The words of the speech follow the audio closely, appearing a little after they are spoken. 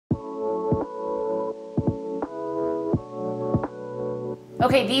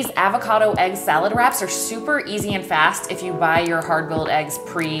Okay, these avocado egg salad wraps are super easy and fast if you buy your hard-boiled eggs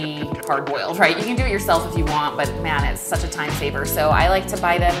pre-hard boiled, right? You can do it yourself if you want, but man, it's such a time saver. So I like to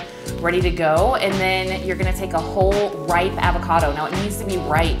buy them ready to go, and then you're gonna take a whole ripe avocado. Now it needs to be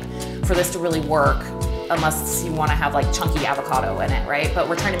ripe for this to really work, unless you wanna have like chunky avocado in it, right? But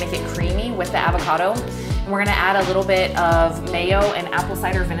we're trying to make it creamy with the avocado. And we're gonna add a little bit of mayo and apple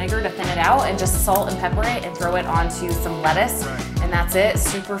cider vinegar to thin it out, and just salt and pepper it and throw it onto some lettuce. And that's it,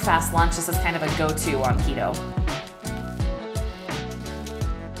 super fast lunch. This is kind of a go-to on keto.